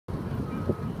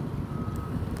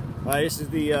Alright, this is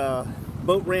the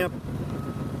boat ramp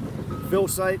fill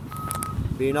site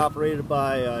being operated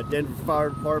by Denver Fire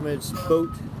Department's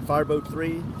fireboat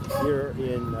 3 here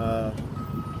in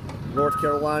North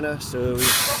Carolina. So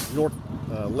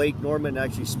Lake Norman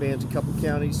actually spans a couple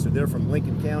counties, so they're from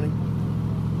Lincoln County.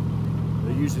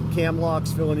 They're using cam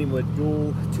locks, filling in with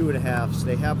dual 2.5s.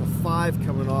 They have a 5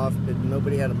 coming off, but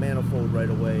nobody had a manifold right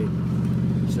away.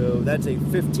 So that's a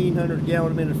 1,500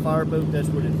 gallon a minute fireboat. That's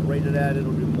what it's rated at.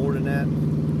 It'll do more than that.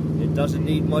 It doesn't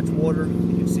need much water.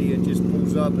 You can see it just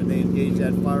pulls up and they engage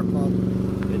that fire pump.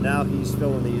 And now he's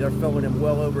filling these. They're filling him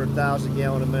well over 1,000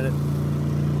 gallon a minute.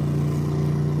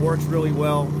 Works really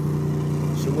well.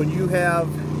 So when you have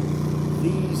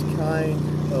these kind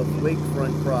of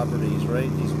lakefront properties, right?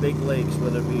 These big lakes,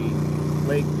 whether it be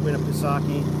Lake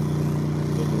Winnipesaukee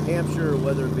in New Hampshire, or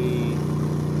whether it be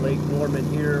Lake Norman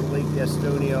here, Lake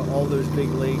Estonia, all those big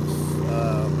lakes,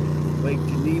 Lake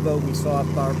Geneva, we saw a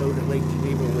fireboat at Lake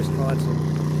Geneva, Wisconsin.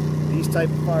 These type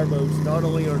of fireboats, not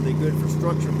only are they good for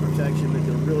structure protection, but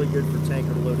they're really good for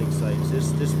tanker loading sites.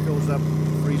 This fills up,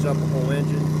 frees up a whole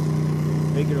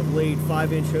engine. They could have laid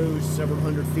 5-inch hose several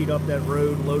hundred feet up that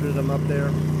road, loaded them up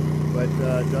there, but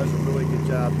does a really good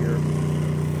job here.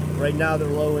 Right now they're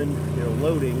loading,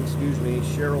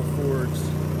 Sherrill Ford's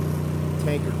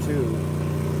Tanker 2.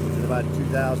 About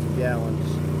 2,000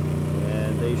 gallons,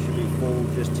 and they should be full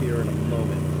just here in a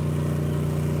moment.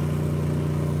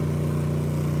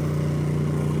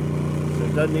 So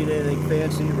it doesn't need anything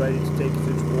fancy, right? It takes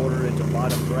its water, it's a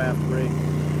bottom draft rig,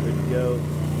 good to go,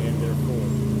 and they're full.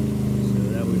 So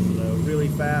that was really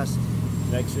fast.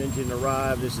 Next engine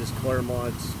arrived. This is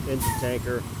Claremont's engine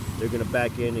tanker. They're going to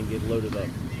back in and get loaded up.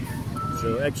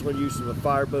 So excellent use of a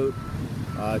fireboat.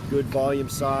 Good volume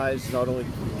size. Not only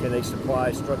can they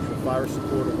supply structural fire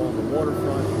support along the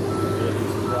waterfront, they can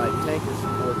supply tanker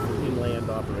support for inland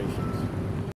operations.